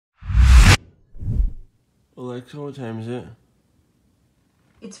Alexa, what time is it?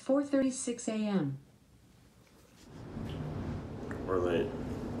 It's 4:36 a.m. We're late.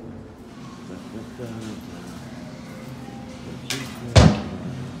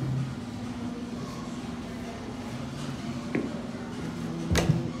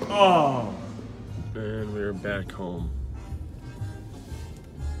 Oh! And we're back home.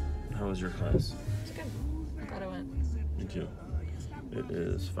 How was your class? It's good. I'm glad I went. Me too. It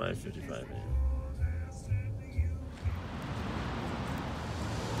is 5:55 a.m.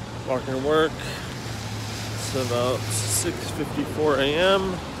 Walking to work. It's about 6:54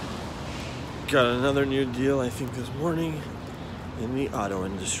 a.m. Got another new deal, I think, this morning in the auto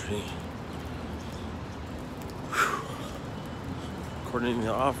industry. Whew. According to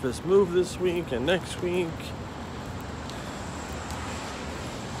the office, move this week and next week.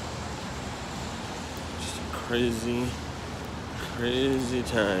 Just a crazy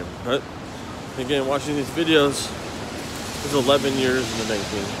time. But again, watching these videos, it's 11 years in the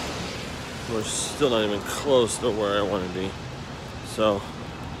making. We're still not even close to where I want to be. So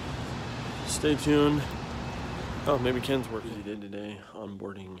stay tuned. Oh, maybe Ken's working. He did today,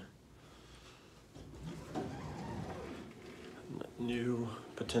 onboarding new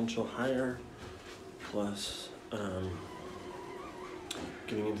potential hire, plus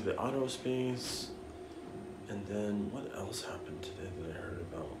getting into the auto space. And then what else happened today that I heard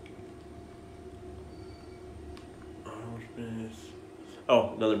about? Auto space.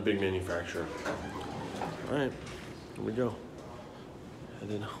 Oh, another big manufacturer. All right, here we go.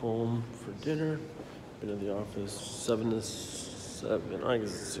 Headed home for dinner. Been in the office 7 to 7. I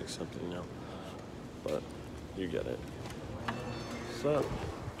guess it's 6 something now, but you get it. What's up?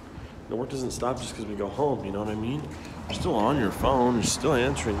 The work doesn't stop just because we go home. You know what I mean? You're still on your phone. You're still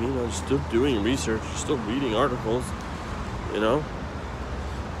answering emails. You're still doing research. You're still reading articles. You know,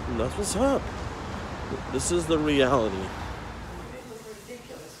 and that's what's up. This is the reality.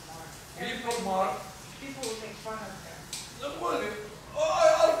 People will make fun of them. Don't worry.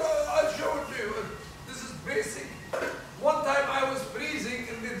 I'll show it to you. This is basic. One time I was freezing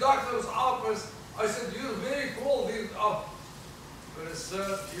in the doctor's office. I said, "You're very cold." But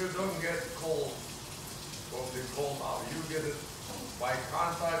sir, you don't get cold from the cold out. You get it by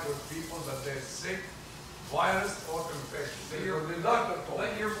contact with people that they're sick, virus or infection. The doctor told me.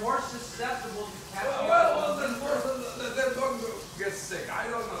 But you're more susceptible to catching then don't get sick. I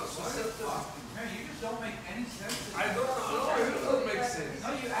don't know. Man, you just don't make any sense. I don't know. No, it doesn't make sense. No,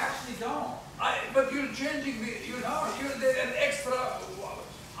 you actually don't. But you're changing the. You're an extra.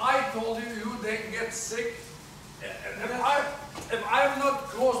 I told you you didn't get sick. If I'm not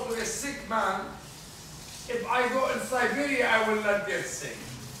close to a sick man, if I go in Siberia, I will not get sick.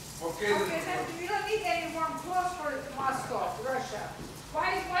 Okay. Okay, then you don't need any warm clothes for Moscow, Russia.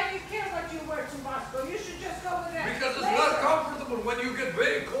 Why do you care what you wear to Moscow? You should just go with that. Because it's not comfortable. When you get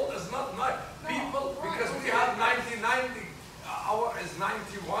very cold, it's not nice. People, because we have 90, our is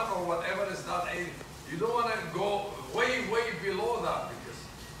 91 or whatever, is not 80. You don't want to go way below that.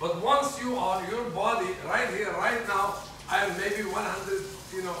 But once you are, your body, right here, right now, I am maybe 100,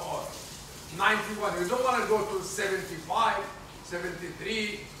 or 91. You don't want to go to 75,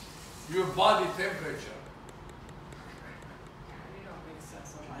 73, your body temperature.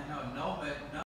 I know, no, but